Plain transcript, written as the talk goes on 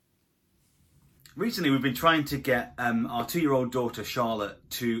Recently, we've been trying to get our 2-year-old daughter, Charlotte,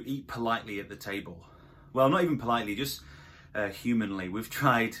 to eat politely at the table. Well, not even politely, just humanly. We've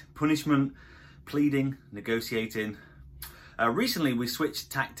tried punishment, pleading, negotiating. Recently, we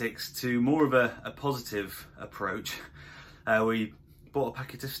switched tactics to more of a positive approach. We bought a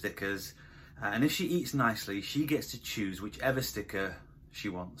packet of stickers, and if she eats nicely, she gets to choose whichever sticker she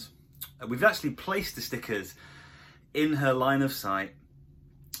wants. We've actually placed the stickers in her line of sight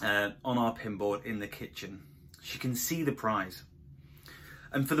on our pinboard in the kitchen. She can see the prize.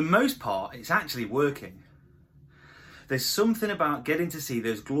 And for the most part, it's actually working. There's something about getting to see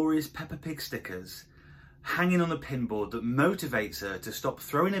those glorious Peppa Pig stickers hanging on the pinboard that motivates her to stop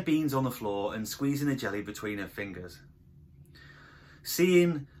throwing her beans on the floor and squeezing the jelly between her fingers.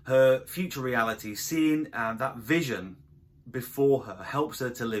 Seeing her future reality, seeing that vision before her helps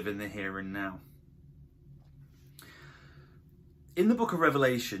her to live in the here and now. In the book of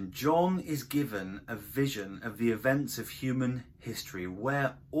Revelation, John is given a vision of the events of human history,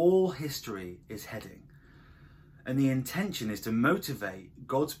 where all history is heading. And the intention is to motivate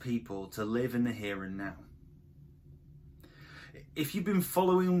God's people to live in the here and now. If you've been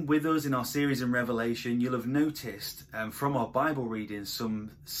following with us in our series in Revelation, you'll have noticed from our Bible reading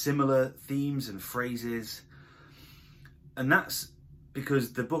some similar themes and phrases. And that's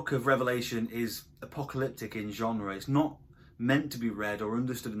because the book of Revelation is apocalyptic in genre. It's not meant to be read or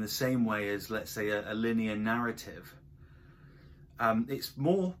understood in the same way as, let's say, a linear narrative. It's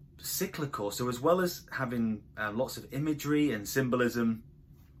more cyclical, so as well as having lots of imagery and symbolism,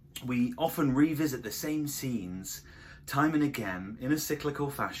 we often revisit the same scenes time and again in a cyclical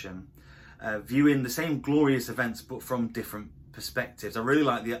fashion, viewing the same glorious events but from different perspectives. I really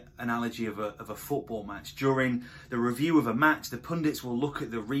like the analogy of a football match. During the review of a match, the pundits will look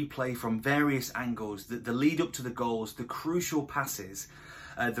at the replay from various angles, the lead up to the goals, the crucial passes,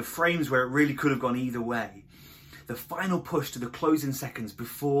 the frames where it really could have gone either way, the final push to the closing seconds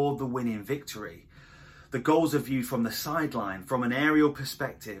before the winning victory. The goals are viewed from the sideline, from an aerial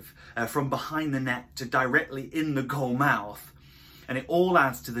perspective, from behind the net to directly in the goal mouth. And it all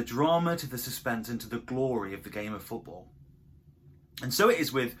adds to the drama, to the suspense, and to the glory of the game of football. And so it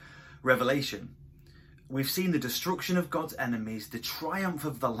is with Revelation. We've seen the destruction of God's enemies, the triumph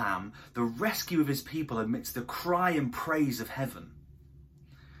of the Lamb, the rescue of his people amidst the cry and praise of heaven.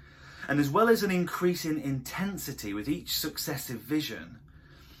 And as well as an increase in intensity with each successive vision,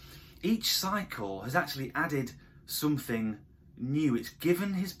 each cycle has actually added something new. It's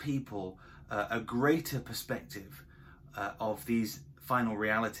given his people a greater perspective of these final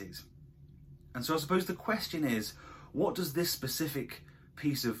realities. And so I suppose the question is, what does this specific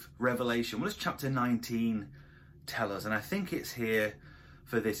piece of Revelation, what does chapter 19 tell us? And I think it's here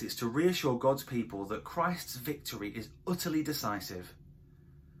for this. It's to reassure God's people that Christ's victory is utterly decisive,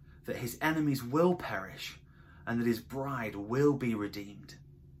 that his enemies will perish, and that his bride will be redeemed.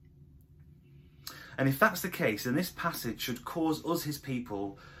 And if that's the case, then this passage should cause us, his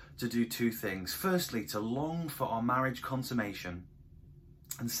people, to do two things. Firstly, to long for our marriage consummation.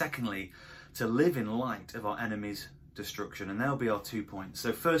 And secondly, to live in light of our enemies' destruction. And there'll be our 2 points.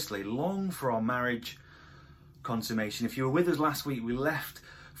 So firstly, long for our marriage consummation. If you were with us last week, we left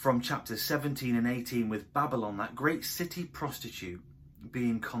from chapters 17 and 18 with Babylon, that great city prostitute,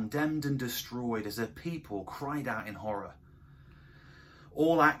 being condemned and destroyed as her people cried out in horror.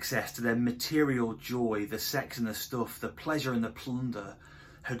 All access to their material joy, the sex and the stuff, the pleasure and the plunder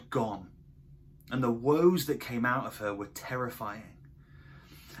had gone. And the woes that came out of her were terrifying.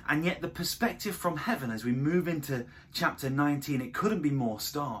 And yet the perspective from heaven as we move into chapter 19, it couldn't be more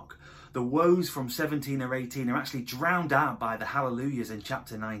stark. The woes from 17 or 18 are actually drowned out by the hallelujahs in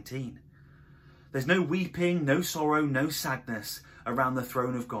chapter 19. There's no weeping, no sorrow, no sadness around the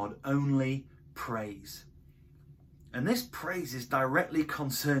throne of God, only praise. And this praise is directly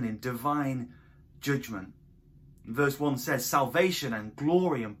concerning divine judgment. Verse 1 says, salvation and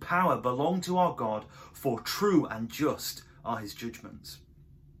glory and power belong to our God, for true and just are his judgments.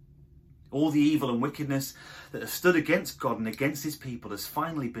 All the evil and wickedness that has stood against God and against his people has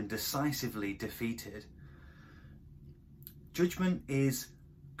finally been decisively defeated. Judgment is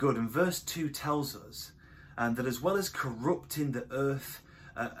good. And verse 2 tells us that as well as corrupting the earth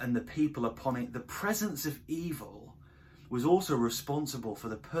and the people upon it, the presence of evil was also responsible for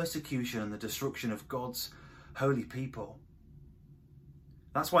the persecution and the destruction of God's holy people.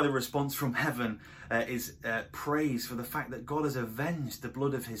 That's why the response from heaven is praise for the fact that God has avenged the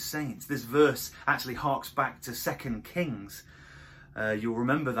blood of his saints. This verse actually harks back to 2 Kings. You'll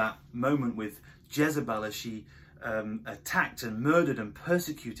remember that moment with Jezebel as she attacked and murdered and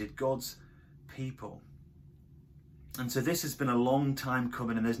persecuted God's people. And so this has been a long time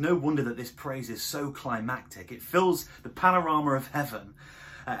coming, and there's no wonder that this praise is so climactic. It fills the panorama of heaven,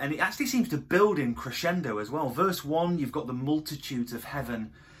 and it actually seems to build in crescendo as well. Verse 1, you've got the multitudes of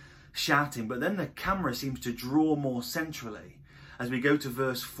heaven shouting, but then the camera seems to draw more centrally as we go to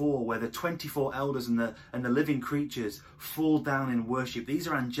verse 4, where the 24 elders and the living creatures fall down in worship. These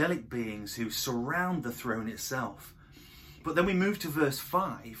are angelic beings who surround the throne itself. But then we move to verse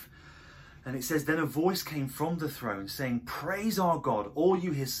 5, and it says, then a voice came from the throne saying, praise our God, all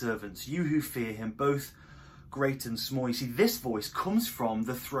you his servants, you who fear him, both great and small. You see, this voice comes from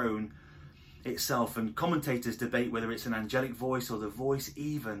the throne itself, and commentators debate whether it's an angelic voice or the voice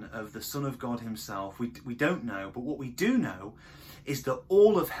even of the Son of God himself. We don't know, but what we do know is that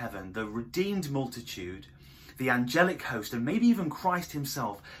all of heaven, the redeemed multitude, the angelic host, and maybe even Christ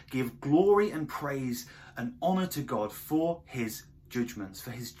himself, give glory and praise and honour to God for his judgments,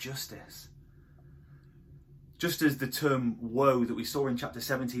 for his justice. Just as the term woe that we saw in chapter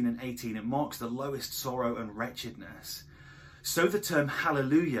 17 and 18, it marks the lowest sorrow and wretchedness, so the term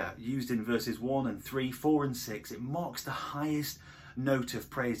hallelujah, used in verses 1 and 3, 4 and 6, it marks the highest note of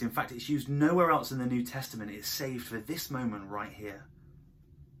praise. In fact, it's used nowhere else in the New Testament. It's saved for this moment right here.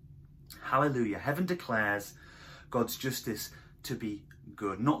 Hallelujah. Heaven declares God's justice to be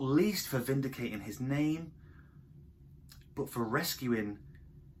good, not least for vindicating his name, but for rescuing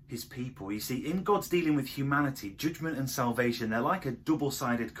his people. You see, in God's dealing with humanity, judgment and salvation, they're like a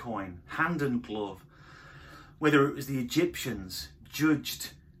double-sided coin, hand and glove. Whether it was the Egyptians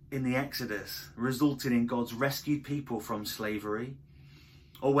judged in the Exodus, resulting in God's rescued people from slavery,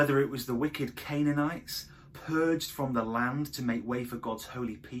 or whether it was the wicked Canaanites purged from the land to make way for God's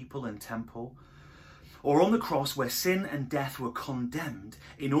holy people and temple, or on the cross where sin and death were condemned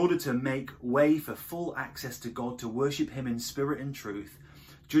in order to make way for full access to God, to worship him in spirit and truth,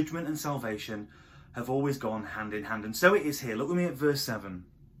 judgment and salvation have always gone hand in hand. And so it is here. Look with me at verse 7.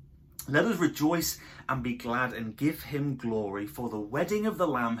 Let us rejoice and be glad and give him glory, for the wedding of the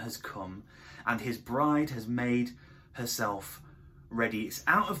Lamb has come, and his bride has made herself ready. It's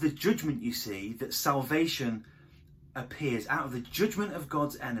out of the judgment, you see, that salvation appears. Out of the judgment of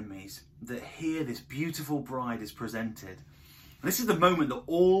God's enemies, that here this beautiful bride is presented. And this is the moment that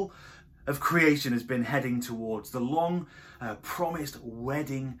all of creation has been heading towards, the long promised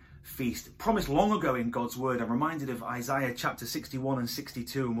wedding feast, promised long ago in God's word. I'm reminded of Isaiah chapter 61 and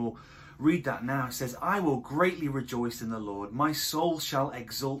 62, and we'll read that now. It says, I will greatly rejoice in the Lord. My soul shall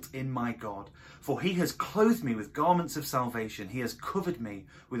exult in my God, for he has clothed me with garments of salvation. He has covered me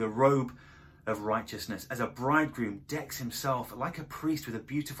with a robe of righteousness, as a bridegroom decks himself like a priest with a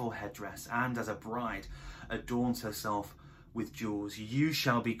beautiful headdress, and as a bride adorns herself with jewels. You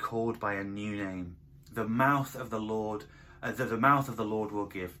shall be called by a new name, the mouth of the Lord will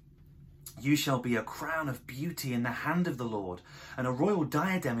give. You shall be a crown of beauty in the hand of the Lord, and a royal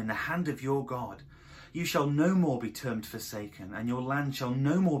diadem in the hand of your God. You shall no more be termed forsaken, and your land shall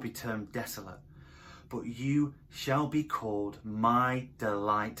no more be termed desolate. But you shall be called, my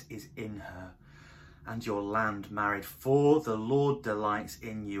delight is in her, and your land married, for the Lord delights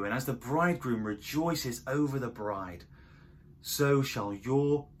in you. And as the bridegroom rejoices over the bride, so shall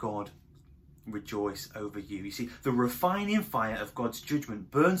your God rejoice over you. You see, the refining fire of God's judgment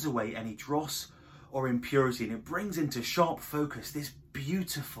burns away any dross or impurity, and it brings into sharp focus this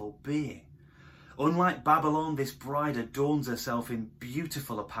beautiful being. Unlike Babylon, this bride adorns herself in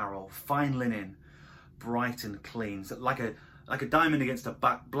beautiful apparel, fine linen, bright and clean, so like a diamond against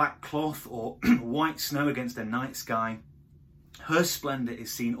a black cloth, or white snow against a night sky. Her splendour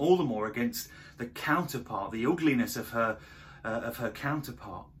is seen all the more against the counterpart, the ugliness of her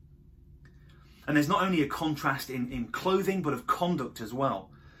counterpart. And there's not only a contrast in clothing, but of conduct as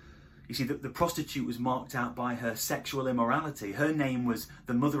well. You see, the prostitute was marked out by her sexual immorality. Her name was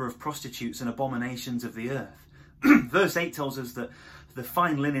the mother of prostitutes and abominations of the earth. Verse 8 tells us that the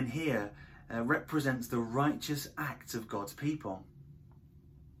fine linen here represents the righteous acts of God's people.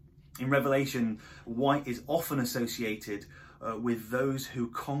 In Revelation, white is often associated with those who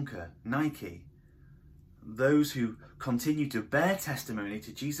conquer, Nike, those who continue to bear testimony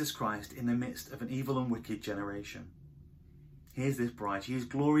to Jesus Christ in the midst of an evil and wicked generation. Here's this bride. She is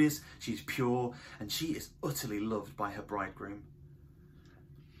glorious, she's pure, and she is utterly loved by her bridegroom.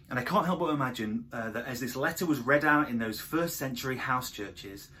 And I can't help but imagine that as this letter was read out in those first century house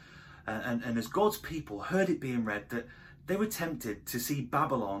churches, and as God's people heard it being read, that they were tempted to see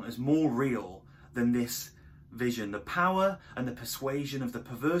Babylon as more real than this vision. The power and the persuasion of the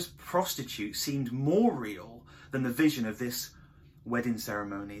perverse prostitute seemed more real than the vision of this wedding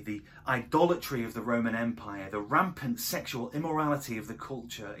ceremony. The idolatry of the Roman Empire, the rampant sexual immorality of the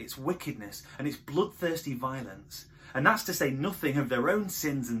culture, its wickedness and its bloodthirsty violence, And that's to say nothing of their own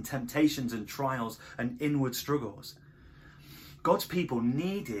sins and temptations and trials and inward struggles. God's people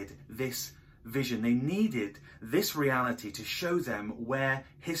needed this vision. They needed this reality to show them where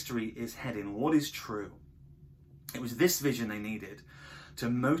history is heading, what is true. It was this vision they needed to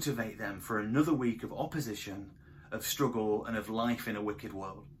motivate them for another week of opposition, of struggle, and of life in a wicked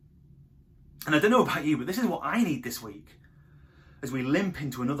world. And I don't know about you, but this is what I need this week as we limp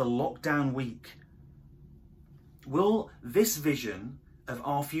into another lockdown week. Will this vision of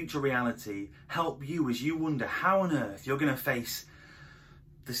our future reality help you as you wonder how on earth you're going to face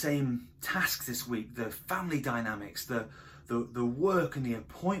the same tasks this week, the family dynamics, the work and the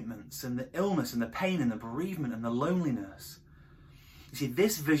appointments and the illness and the pain and the bereavement and the loneliness? You see,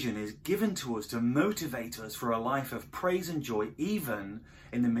 this vision is given to us to motivate us for a life of praise and joy, even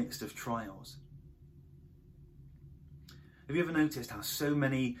in the midst of trials. Have you ever noticed how so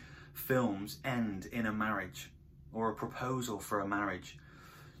many films end in a marriage or a proposal for a marriage?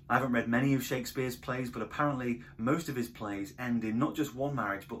 I haven't read many of Shakespeare's plays, but apparently most of his plays end in not just one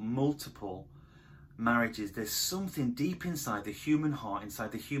marriage, but multiple marriages. There's something deep inside the human heart,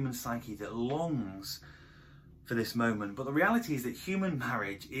 inside the human psyche, that longs for this moment. But the reality is that human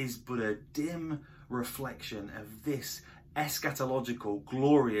marriage is but a dim reflection of this eschatological,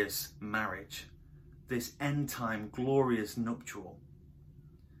 glorious marriage, this end-time, glorious nuptial.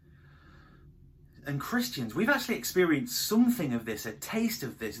 And Christians, we've actually experienced something of this, a taste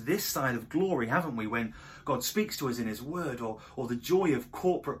of this side of glory, haven't we? When God speaks to us in his word, or the joy of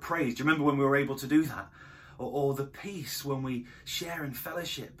corporate praise. Do you remember when we were able to do that? Or the peace when we share in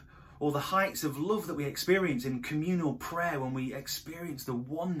fellowship, or the heights of love that we experience in communal prayer when we experience the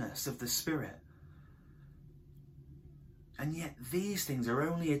oneness of the Spirit. And yet these things are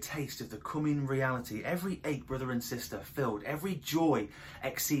only a taste of the coming reality. Every ache, brother and sister, filled, every joy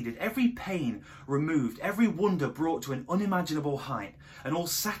exceeded, every pain removed, every wonder brought to an unimaginable height, and all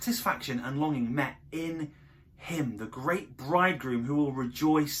satisfaction and longing met in him, the great bridegroom who will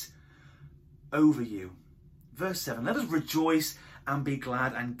rejoice over you. Verse 7, let us rejoice and be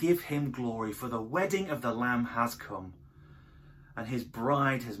glad and give him glory, for the wedding of the Lamb has come, and his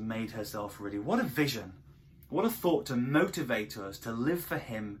bride has made herself ready. What a vision. What a thought to motivate us to live for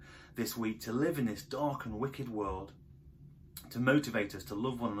him this week, to live in this dark and wicked world, to motivate us to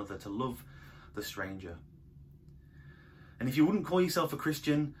love one another, to love the stranger. And if you wouldn't call yourself a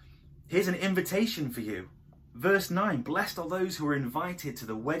Christian, here's an invitation for you. Verse 9, blessed are those who are invited to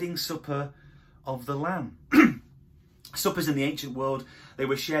the wedding supper of the Lamb. Suppers in the ancient world, they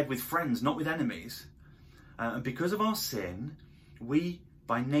were shared with friends, not with enemies. And because of our sin, we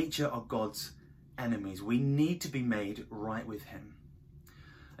by nature are God's enemies. We need to be made right with him.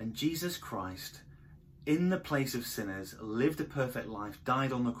 And Jesus Christ, in the place of sinners, lived a perfect life,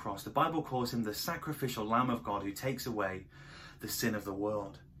 died on the cross. The Bible calls him the sacrificial Lamb of God who takes away the sin of the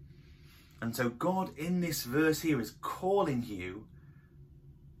world. And so God in this verse here is calling you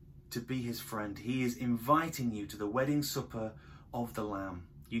to be his friend. He is inviting you to the wedding supper of the Lamb.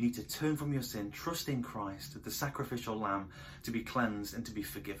 You need to turn from your sin, trust in Christ, the sacrificial Lamb, to be cleansed and to be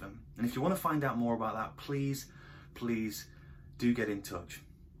forgiven. And if you want to find out more about that, please do get in touch.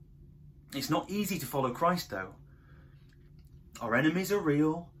 It's not easy to follow Christ though. Our enemies are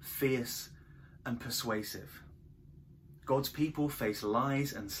real, fierce, and persuasive. God's people face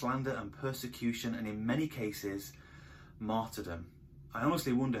lies and slander and persecution, and in many cases, martyrdom. I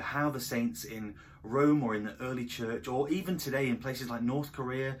honestly wonder how the saints in Rome or in the early church, or even today in places like North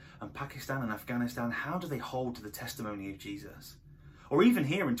Korea and Pakistan and Afghanistan, how do they hold to the testimony of Jesus? Or even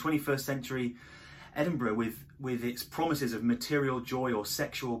here in 21st century Edinburgh with its promises of material joy or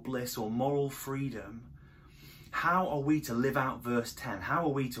sexual bliss or moral freedom, how are we to live out verse 10? How are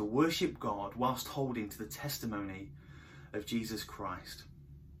we to worship God whilst holding to the testimony of Jesus Christ?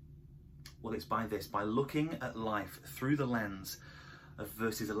 Well, it's by looking at life through the lens of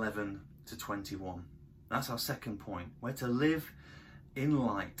verses 11 to 21. That's our second point. We're to live in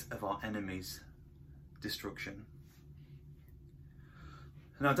light of our enemies' destruction.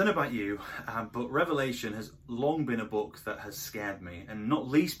 Now, I don't know about you, but Revelation has long been a book that has scared me, and not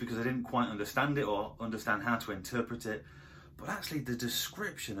least because I didn't quite understand it or understand how to interpret it, but actually the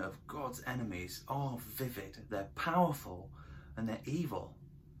description of God's enemies are vivid, they're powerful, and they're evil.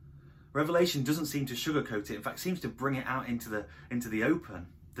 Revelation doesn't seem to sugarcoat it, in fact seems to bring it out into the open.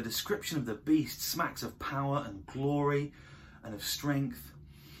 The description of the beast smacks of power and glory and of strength,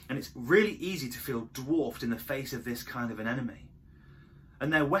 and it's really easy to feel dwarfed in the face of this kind of an enemy.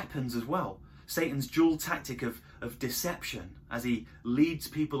 And their weapons as well. Satan's dual tactic of deception as he leads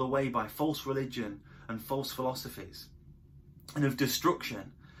people away by false religion and false philosophies. And of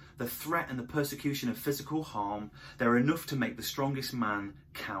destruction, the threat and the persecution of physical harm, they're enough to make the strongest man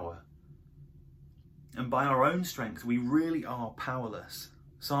cower. And by our own strength, we really are powerless.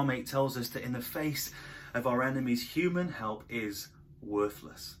 Psalm 8 tells us that in the face of our enemies, human help is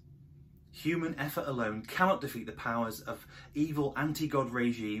worthless. Human effort alone cannot defeat the powers of evil anti-God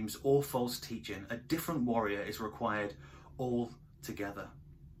regimes or false teaching. A different warrior is required altogether.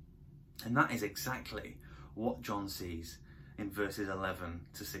 And that is exactly what John sees in verses 11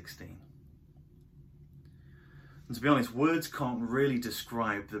 to 16. And to be honest, words can't really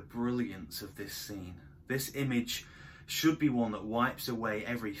describe the brilliance of this scene. This image should be one that wipes away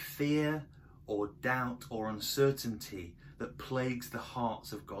every fear or doubt or uncertainty that plagues the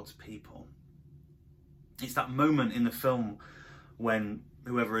hearts of God's people. It's that moment in the film when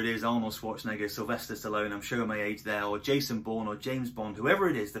whoever it is, Arnold Schwarzenegger, Sylvester Stallone, I'm showing my age there, or Jason Bourne or James Bond, whoever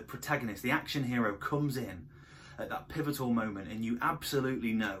it is, the protagonist, the action hero comes in at that pivotal moment and you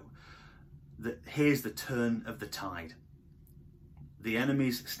absolutely know that here's the turn of the tide. The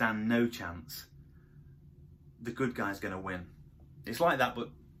enemies stand no chance. The good guy's going to win. It's like that, but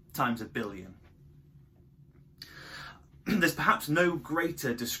times a billion. There's perhaps no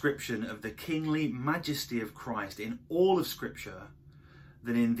greater description of the kingly majesty of Christ in all of Scripture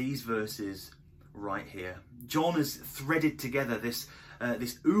than in these verses right here. John has threaded together this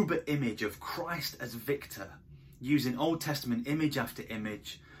uber image of Christ as victor, using Old Testament image after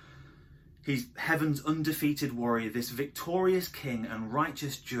image. He's heaven's undefeated warrior, this victorious king and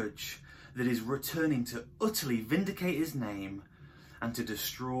righteous judge that is returning to utterly vindicate his name and to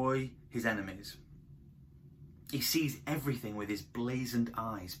destroy his enemies. He sees everything with his blazoned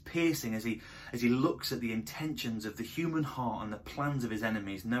eyes, piercing as he looks at the intentions of the human heart and the plans of his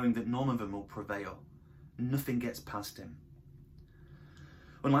enemies, knowing that none of them will prevail. Nothing gets past him.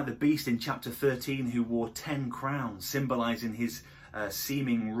 Unlike the beast in chapter 13 who wore 10 crowns, symbolising his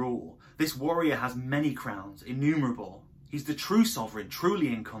seeming rule, this warrior has many crowns, innumerable. He's the true sovereign, truly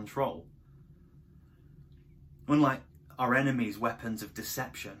in control. Unlike our enemies' weapons of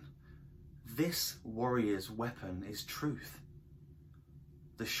deception, this warrior's weapon is truth.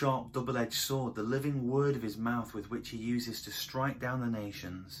 The sharp double-edged sword, the living word of his mouth with which he uses to strike down the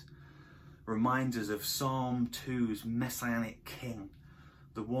nations, reminds us of Psalm 2's messianic king,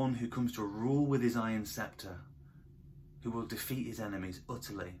 the one who comes to rule with his iron scepter, who will defeat his enemies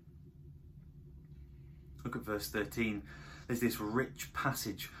utterly. Look at verse 13. There's this rich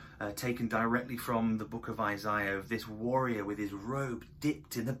passage taken directly from the book of Isaiah of this warrior with his robe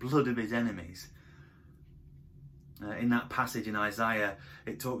dipped in the blood of his enemies. In that passage in Isaiah,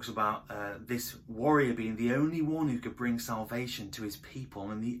 it talks about this warrior being the only one who could bring salvation to his people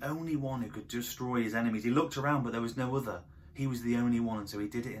and the only one who could destroy his enemies. He looked around, but there was no other. He was the only one, and so he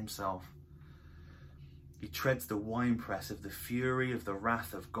did it himself. He treads the winepress of the fury of the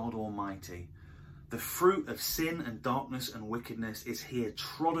wrath of God Almighty. The fruit of sin and darkness and wickedness is here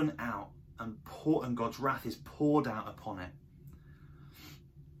trodden out, and God's wrath is poured out upon it.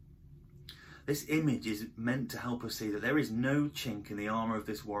 This image is meant to help us see that there is no chink in the armour of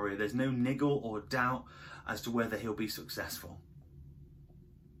this warrior. There's no niggle or doubt as to whether he'll be successful.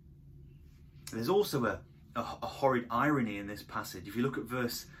 There's also a horrid irony in this passage. If you look at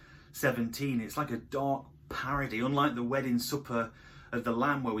verse 17, it's like a dark parody. Unlike the wedding supper of the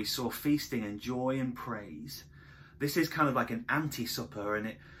Lamb where we saw feasting and joy and praise, this is kind of like an anti-supper, and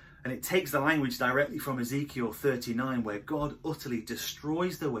it takes the language directly from Ezekiel 39 where God utterly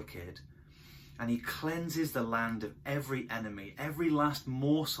destroys the wicked and he cleanses the land of every enemy, every last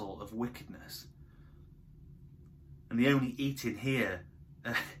morsel of wickedness. And the only eating here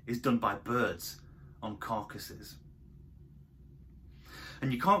is done by birds on carcasses.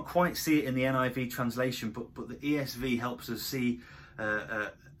 And you can't quite see it in the NIV translation, but the ESV helps us see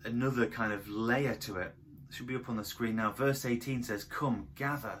another kind of layer to it. It should be up on the screen now. Verse 18 says, "Come,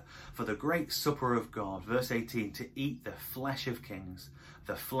 gather for the great supper of God." Verse 18, "To eat the flesh of kings,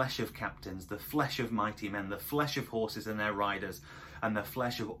 the flesh of captains, the flesh of mighty men, the flesh of horses and their riders, and the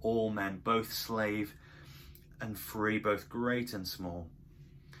flesh of all men, both slave and free, both great and small."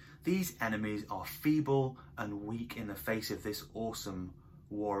 These enemies are feeble and weak in the face of this awesome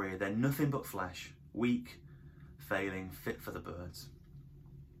warrior. They're nothing but flesh, weak, failing, fit for the birds.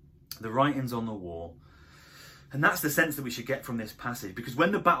 The writing's on the wall. And that's the sense that we should get from this passage, because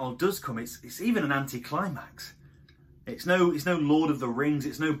when the battle does come, it's even an anticlimax. It's no Lord of the Rings,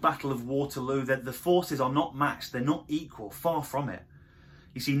 it's no Battle of Waterloo. The forces are not matched, they're not equal, far from it.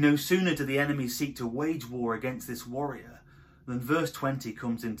 You see, no sooner do the enemies seek to wage war against this warrior than verse 20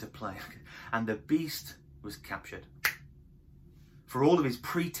 comes into play. "And the beast was captured." For all of his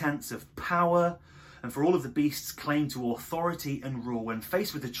pretense of power And for all of the beasts claim to authority and rule, when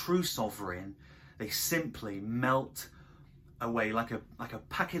faced with the true sovereign, they simply melt away like a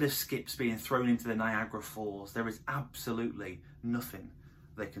packet of skips being thrown into the Niagara Falls. There is absolutely nothing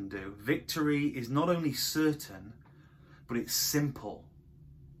they can do. Victory is not only certain, but it's simple,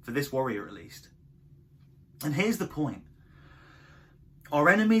 for this warrior at least. And here's the point. Our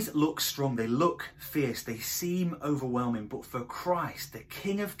enemies look strong, they look fierce, they seem overwhelming, but for Christ, the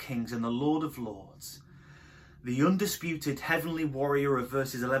King of Kings and the Lord of Lords, the undisputed heavenly warrior of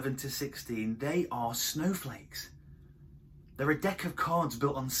verses 11 to 16, they are snowflakes. They're a deck of cards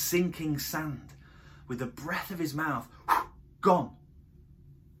built on sinking sand. With the breath of his mouth, gone.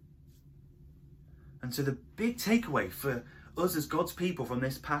 And so the big takeaway for us as God's people from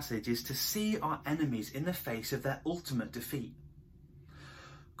this passage is to see our enemies in the face of their ultimate defeat.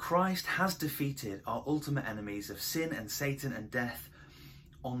 Christ has defeated our ultimate enemies of sin and Satan and death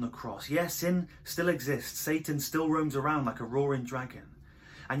on the cross. Yes, sin still exists. Satan still roams around like a roaring dragon.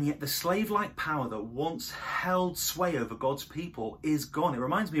 And yet the slave-like power that once held sway over God's people is gone. It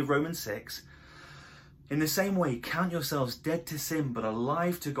reminds me of Romans 6. In the same way, count yourselves dead to sin, but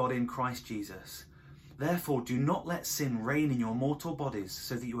alive to God in Christ Jesus. Therefore, do not let sin reign in your mortal bodies,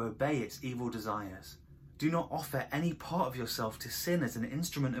 so that you obey its evil desires. Do not offer any part of yourself to sin as an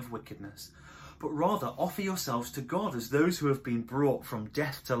instrument of wickedness, but rather offer yourselves to God as those who have been brought from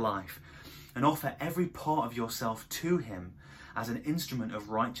death to life, and offer every part of yourself to him as an instrument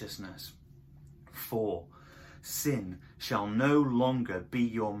of righteousness. For sin shall no longer be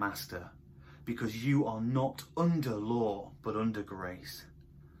your master, because you are not under law, but under grace.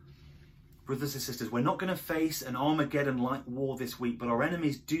 Brothers and sisters, we're not going to face an Armageddon-like war this week, but our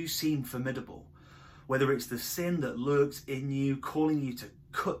enemies do seem formidable. Whether it's the sin that lurks in you, calling you to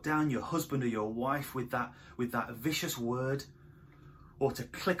cut down your husband or your wife with that vicious word, or to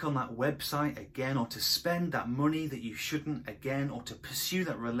click on that website again, or to spend that money that you shouldn't again, or to pursue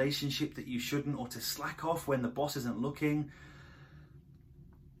that relationship that you shouldn't, or to slack off when the boss isn't looking.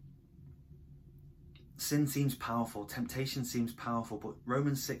 Sin seems powerful, temptation seems powerful, but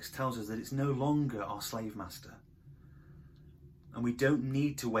Romans 6 tells us that it's no longer our slave master. And we don't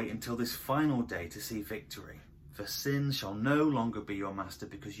need to wait until this final day to see victory. For sin shall no longer be your master,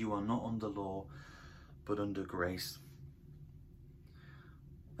 because you are not under law, but under grace.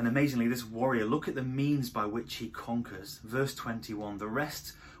 And amazingly, this warrior, look at the means by which he conquers. Verse 21, the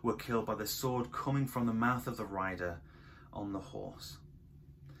rest were killed by the sword coming from the mouth of the rider on the horse.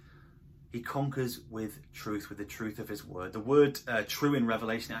 He conquers with truth, with the truth of his word. The word true in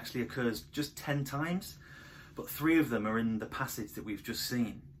Revelation actually occurs just 10 times, but 3 of them are in the passage that we've just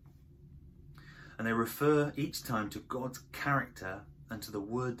seen. And they refer each time to God's character and to the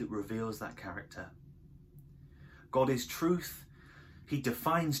word that reveals that character. God is truth. He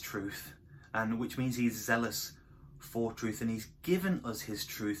defines truth, and which means he's zealous for truth, and he's given us his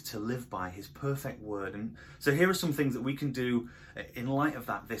truth to live by, his perfect word. And so here are some things that we can do in light of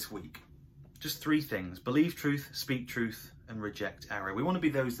that this week. Just 3 things: believe truth, speak truth, and reject error. We want to be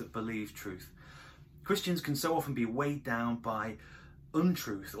those that believe truth. Christians can so often be weighed down by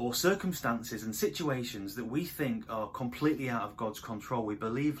untruth or circumstances and situations that we think are completely out of God's control. We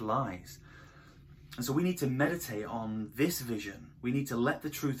believe lies. And so we need to meditate on this vision. We need to let the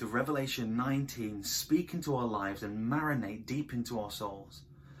truth of Revelation 19 speak into our lives and marinate deep into our souls.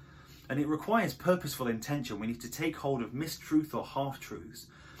 And it requires purposeful intention. We need to take hold of mistruth or half-truths,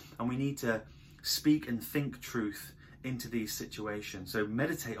 and we need to speak and think truth into these situations. So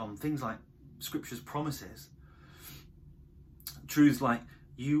meditate on things like Scripture's promises. Truths like,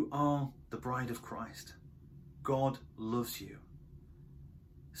 you are the bride of Christ. God loves you.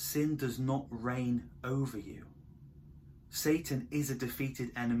 Sin does not reign over you. Satan is a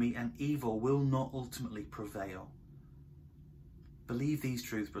defeated enemy, and evil will not ultimately prevail. Believe these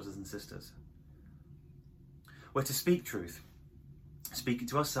truths, brothers and sisters. We're to speak truth. Speak it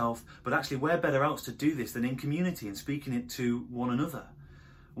to ourselves, but actually where better else to do this than in community and speaking it to one another?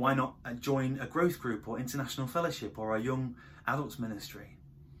 Why not join a growth group or international fellowship or a young adults ministry?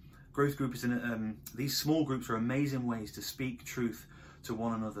 Growth group is these small groups are amazing ways to speak truth to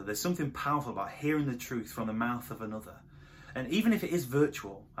one another. There's something powerful about hearing the truth from the mouth of another. And even if it is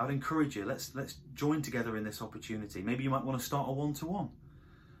virtual, I would encourage you, let's join together in this opportunity. Maybe you might want to start a one-to-one.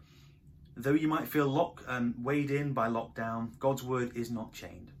 Though you might feel weighed in by lockdown, God's word is not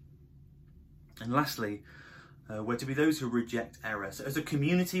chained. And lastly, we're to be those who reject error. So as a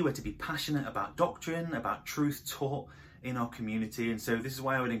community, we're to be passionate about doctrine, about truth taught in our community. And so this is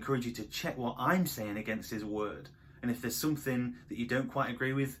why I would encourage you to check what I'm saying against his word. And if there's something that you don't quite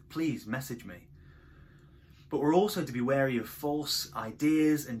agree with, please message me. But we're also to be wary of false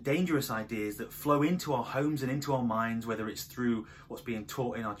ideas and dangerous ideas that flow into our homes and into our minds, whether it's through what's being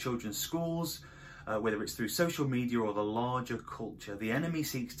taught in our children's schools, whether it's through social media or the larger culture. The enemy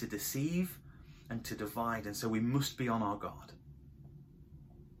seeks to deceive and to divide, and so we must be on our guard.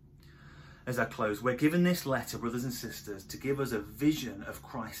 As I close, we're given this letter, brothers and sisters, to give us a vision of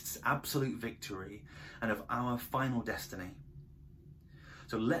Christ's absolute victory and of our final destiny.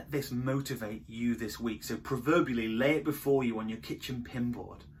 So let this motivate you this week. So proverbially lay it before you on your kitchen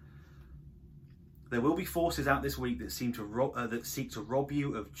pinboard. There will be forces out this week that seek to rob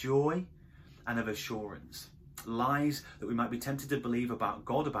you of joy and of assurance. Lies that we might be tempted to believe about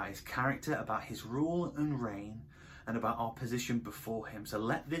God, about his character, about his rule and reign, and about our position before him. So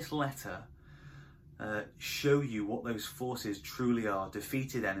let this letter show you what those forces truly are,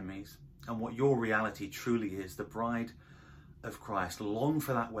 defeated enemies, and what your reality truly is, the bride of Christ. Long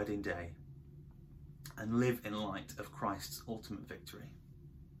for that wedding day and live in light of Christ's ultimate victory.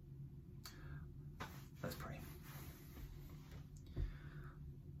 Let's pray.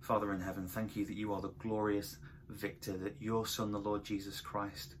 Father in heaven, thank you that you are the glorious victor, that your Son, the Lord Jesus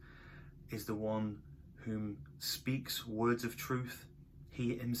Christ, is the one whom speaks words of truth.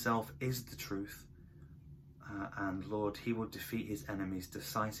 He himself is the truth. And Lord, he will defeat his enemies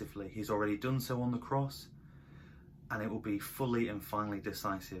decisively. He's already done so on the cross, and it will be fully and finally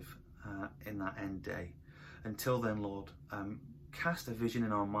decisive in that end day. Until then, Lord, cast a vision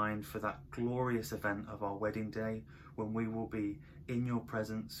in our mind for that glorious event of our wedding day, when we will be in your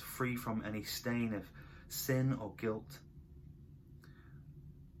presence, free from any stain of sin or guilt,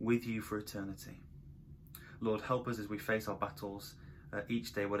 with you for eternity. Lord, help us as we face our battles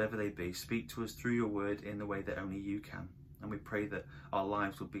each day, whatever they be. Speak to us through your word in the way that only you can. And we pray that our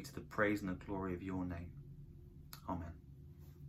lives will be to the praise and the glory of your name. Amen.